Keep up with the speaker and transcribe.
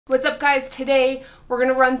What's up guys? Today we're going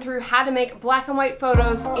to run through how to make black and white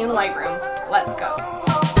photos in Lightroom. Let's go.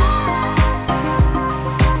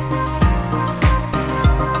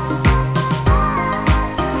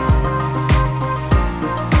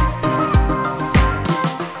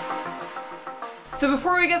 So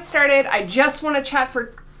before we get started, I just want to chat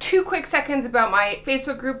for 2 quick seconds about my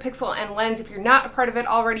Facebook group, Pixel and Lens. If you're not a part of it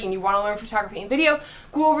already and you want to learn photography and video,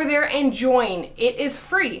 go over there and join. It is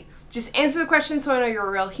free. Just answer the question so I know you're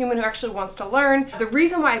a real human who actually wants to learn. The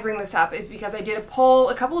reason why I bring this up is because I did a poll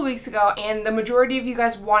a couple of weeks ago and the majority of you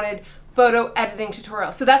guys wanted photo editing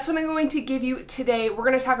tutorials. So that's what I'm going to give you today. We're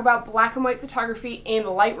going to talk about black and white photography in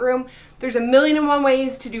Lightroom. There's 1,000,001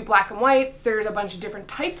 ways to do black and whites. There's a bunch of different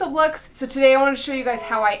types of looks. So today I want to show you guys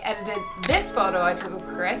how I edited this photo I took of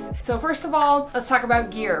Chris. So first of all, let's talk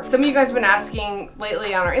about gear. Some of you guys have been asking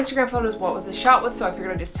lately on our Instagram photos what was the shot with, so I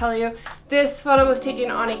figured I'd just tell you. This photo was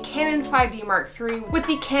taken on a Canon 5D Mark III with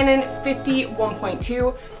the Canon 50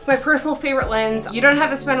 1.2. It's my personal favorite lens. You don't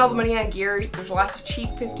have to spend all the money on gear. There's lots of cheap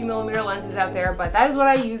 50mm lenses out there, but that is what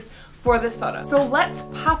I used for this photo. So let's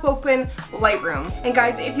pop open Lightroom. And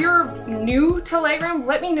guys, if you're new to Lightroom,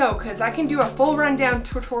 let me know because I can do a full rundown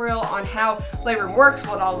tutorial on how Lightroom works,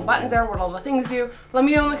 what all the buttons are, what all the things do. Let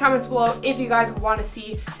me know in the comments below if you guys want to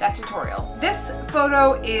see that tutorial. This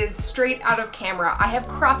photo is straight out of camera. I have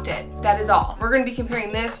cropped it, that is all. We're going to be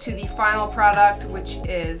comparing this to the final product, which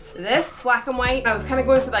is this black and white. I was kind of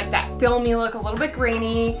going for like that filmy look, a little bit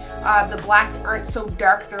grainy. The blacks aren't so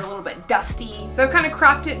dark, they're a little bit dusty. So I kind of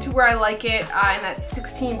cropped it to where I like it in that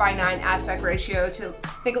 16:9 aspect ratio to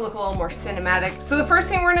make it look a little more cinematic. So the first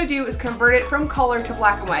thing we're going to do is convert it from color to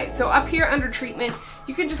black and white. So up here under treatment,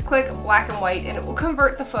 you can just click black and white and it will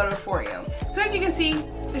convert the photo for you. So as you can see,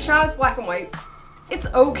 the shot is black and white. It's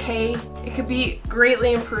okay. It could be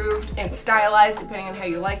greatly improved and stylized depending on how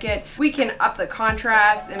you like it. We can up the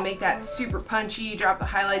contrast and make that super punchy, drop the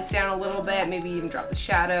highlights down a little bit, maybe even drop the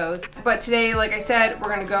shadows. But today, like I said, we're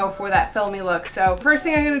gonna go for that filmy look. So first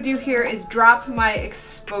thing I'm gonna do here is drop my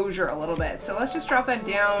exposure a little bit. So let's just drop that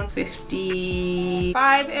down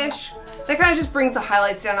 55-ish. That kind of just brings the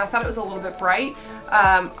highlights down. I thought it was a little bit bright.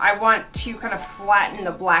 I want to kind of flatten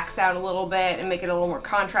the blacks out a little bit and make it a little more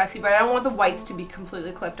contrasty, but I don't want the whites to be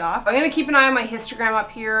completely clipped off. I'm going to keep an eye on my histogram up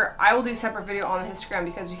here. I will do a separate video on the histogram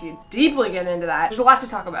because we can deeply get into that. There's a lot to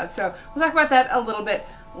talk about, so we'll talk about that a little bit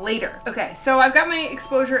later. Okay, so I've got my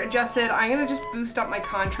exposure adjusted. I'm gonna just boost up my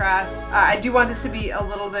contrast. I do want this to be a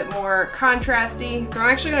little bit more contrasty, so I'm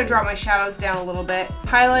actually gonna drop my shadows down a little bit.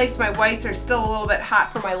 Highlights, my whites are still a little bit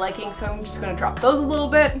hot for my liking, so I'm just gonna drop those a little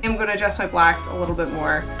bit. I'm gonna adjust my blacks a little bit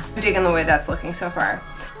more. I'm digging the way that's looking so far.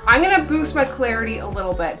 I'm gonna boost my clarity a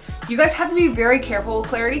little bit. You guys have to be very careful with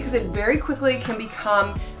clarity because it very quickly can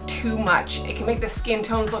become too much. It can make the skin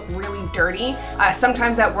tones look really dirty.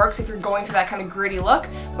 Sometimes that works if you're going for that kind of gritty look,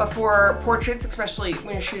 but for portraits, especially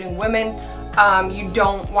when you're shooting women, you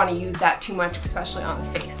don't want to use that too much, especially on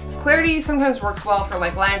the face. Clarity sometimes works well for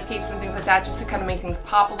like landscapes and things like that, just to kind of make things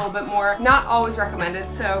pop a little bit more. Not always recommended,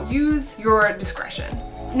 so use your discretion.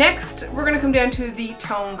 Next, we're gonna come down to the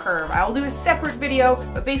tone curve. I will do a separate video,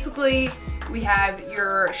 but basically we have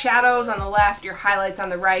your shadows on the left, your highlights on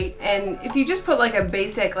the right, and if you just put like a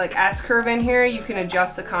basic like S curve in here, you can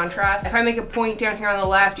adjust the contrast. If I make a point down here on the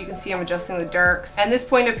left, you can see I'm adjusting the darks, and this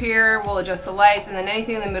point up here will adjust the lights, and then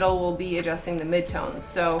anything in the middle will be adjusting the midtones.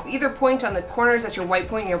 So either point on the corners, that's your white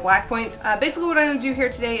point and your black points. Basically what I'm gonna do here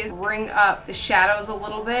today is bring up the shadows a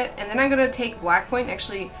little bit, and then I'm gonna take black point and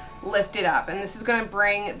actually lift it up, and this is going to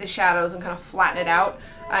bring the shadows and kind of flatten it out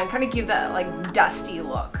and kind of give that like dusty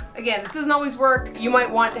look. Again, this doesn't always work. You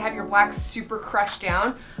might want to have your blacks super crushed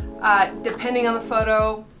down. Depending on the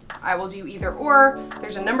photo, I will do either or.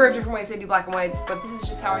 There's a number of different ways to do black and whites, but this is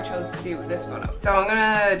just how I chose to do this photo. So I'm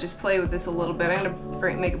gonna just play with this a little bit. I'm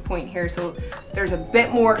gonna make a point here so there's a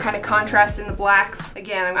bit more kind of contrast in the blacks.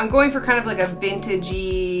 Again, I'm going for kind of like a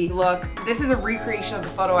vintagey look. This is a recreation of the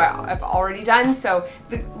photo I've already done, so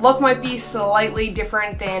the look might be slightly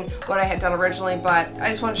different than what I had done originally, but I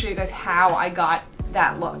just want to show you guys how I got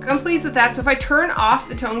that look. I'm pleased with that. So if I turn off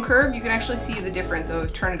the tone curve, you can actually see the difference. So if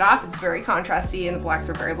I turn it off, it's very contrasty and the blacks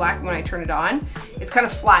are very black. When I turn it on, it's kind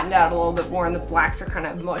of flattened out a little bit more and the blacks are kind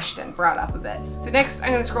of mushed and brought up a bit. So next,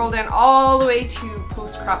 I'm gonna scroll down all the way to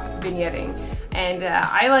post-crop vignetting. And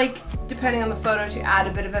I like, depending on the photo, to add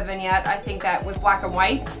a bit of a vignette. I think that with black and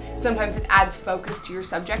whites, sometimes it adds focus to your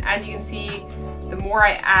subject. As you can see, the more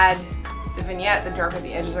I add the vignette, the darker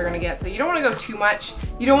the edges are gonna get. So you don't wanna go too much.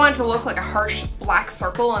 You don't want it to look like a harsh black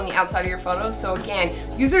circle on the outside of your photo. So again,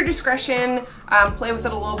 user discretion, play with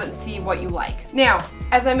it a little bit and see what you like. Now,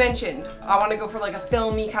 as I mentioned, I want to go for like a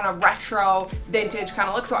filmy kind of retro vintage kind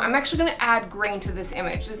of look. So I'm actually going to add grain to this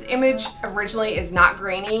image. This image originally is not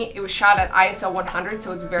grainy. It was shot at ISO 100,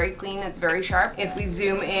 so it's very clean, it's very sharp. If we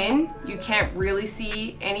zoom in, you can't really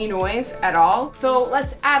see any noise at all. So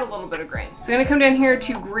let's add a little bit of grain. So I'm going to come down here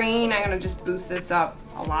to green. I'm going to just boost this up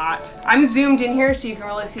a lot. I'm zoomed in here so you can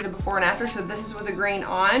really see the before and after. So this is with the grain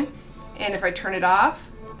on, and if I turn it off,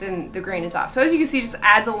 then the grain is off. So as you can see, it just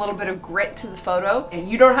adds a little bit of grit to the photo. And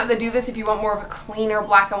you don't have to do this if you want more of a cleaner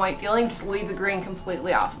black and white feeling, just leave the grain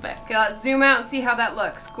completely off of it. Okay, let's zoom out and see how that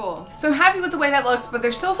looks. Cool. So I'm happy with the way that looks, but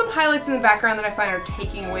there's still some highlights in the background that I find are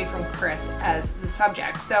taking away from Chris as the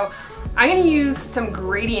subject. So I'm gonna use some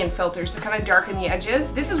gradient filters to kind of darken the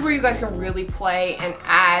edges. This is where you guys can really play and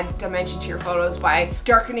add dimension to your photos by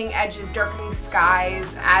darkening edges, darkening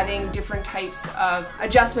skies, adding different types of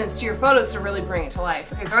adjustments to your photos to really bring it to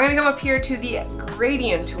life. Okay, so I'm gonna come up here to the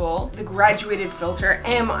gradient tool, the graduated filter,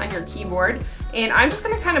 M on your keyboard, and I'm just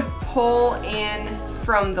gonna kind of pull in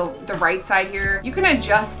from the right side here. You can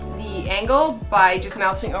adjust the angle by just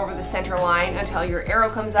mousing over the center line until your arrow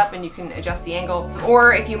comes up and you can adjust the angle.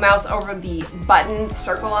 Or if you mouse over the button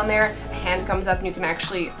circle on there, a hand comes up and you can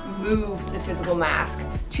actually move the physical mask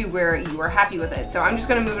to where you are happy with it. So I'm just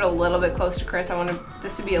gonna move it a little bit close to Chris. I want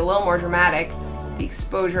this to be a little more dramatic. The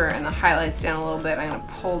exposure and the highlights down a little bit. I'm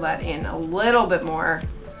gonna pull that in a little bit more.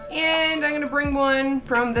 And I'm gonna bring one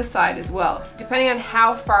from this side as well. Depending on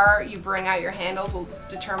how far you bring out your handles will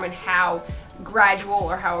determine how gradual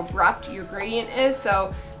or how abrupt your gradient is.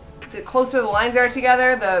 So the closer the lines are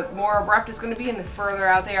together, the more abrupt it's gonna be, and the further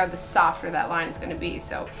out they are, the softer that line is gonna be.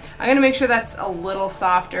 So I'm gonna make sure that's a little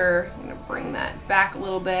softer. I'm gonna bring that back a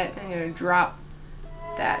little bit. I'm gonna drop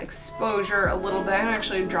that exposure a little bit. I'm gonna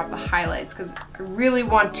actually drop the highlights because I really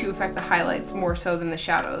want to affect the highlights more so than the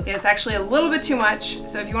shadows. It's actually a little bit too much,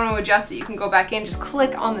 so if you want to adjust it, you can go back in, just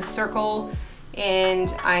click on the circle,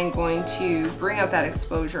 and I'm going to bring up that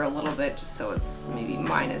exposure a little bit just so it's maybe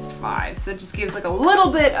 -5. So it just gives like a little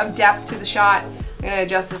bit of depth to the shot. I'm gonna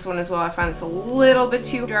adjust this one as well. I find this a little bit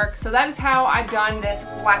too dark. So that is how I've done this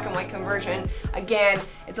black and white conversion. Again,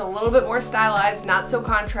 it's a little bit more stylized, not so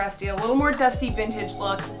contrasty, a little more dusty vintage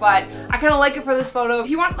look, but I kind of like it for this photo. If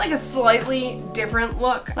you want like a slightly different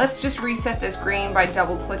look, let's just reset this grain by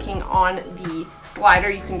double clicking on the slider.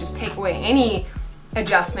 You can just take away any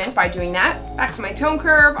adjustment by doing that. Back to my tone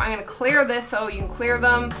curve, I'm gonna clear this, so you can clear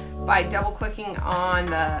them by double clicking on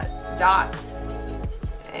the dots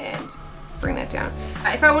and bring that down.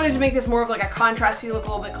 If I wanted to make this more of like a contrasty look, a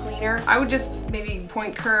little bit cleaner, I would just maybe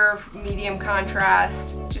point curve, medium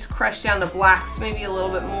contrast, just crush down the blacks maybe a little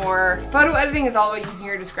bit more. Photo editing is all about using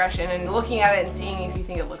your discretion and looking at it and seeing if you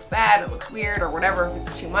think it looks bad, it looks weird, or whatever, if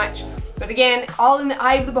it's too much. But again, all in the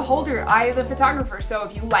eye of the beholder, eye of the photographer. So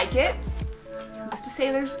if you like it, to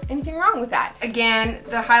say there's anything wrong with that. Again,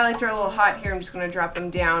 the highlights are a little hot here. I'm just gonna drop them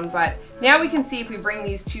down, but now we can see if we bring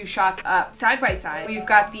these two shots up side by side. We've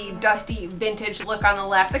got the dusty vintage look on the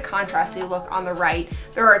left, the contrasty look on the right.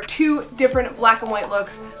 There are two different black and white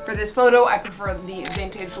looks for this photo. I prefer the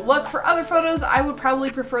vintage look. For other photos, I would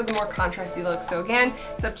probably prefer the more contrasty look. So again,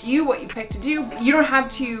 it's up to you what you pick to do. You don't have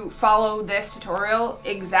to follow this tutorial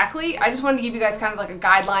exactly. I just wanted to give you guys kind of like a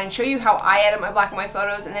guideline, show you how I edit my black and white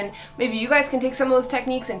photos, and then maybe you guys can take some of those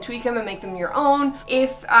techniques and tweak them and make them your own.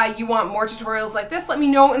 If you want more tutorials like this, let me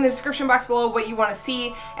know in the description box below what you want to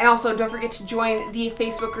see. And also don't forget to join the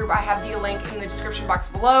Facebook group. I have the link in the description box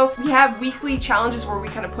below. We have weekly challenges where we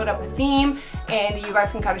kind of put up a theme and you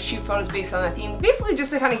guys can kind of shoot photos based on that theme. Basically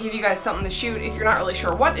just to kind of give you guys something to shoot if you're not really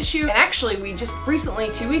sure what to shoot. And actually we just recently,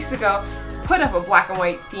 2 weeks ago, put up a black and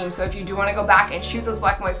white theme, so if you do want to go back and shoot those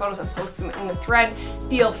black and white photos and post them in the thread,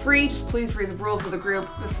 feel free. Just please read the rules of the group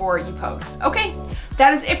before you post. Okay,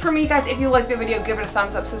 that is it for me, guys. If you liked the video, give it a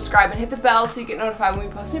thumbs up, subscribe, and hit the bell so you get notified when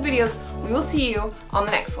we post new videos. We will see you on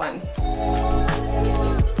the next one.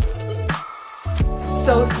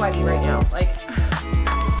 So sweaty right now, like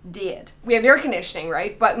dead. We have air conditioning,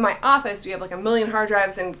 right? But in my office, we have like 1 million hard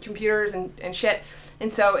drives and computers and shit.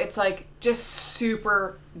 And so it's like just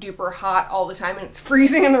super duper hot all the time and it's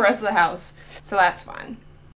freezing in the rest of the house. So that's fun.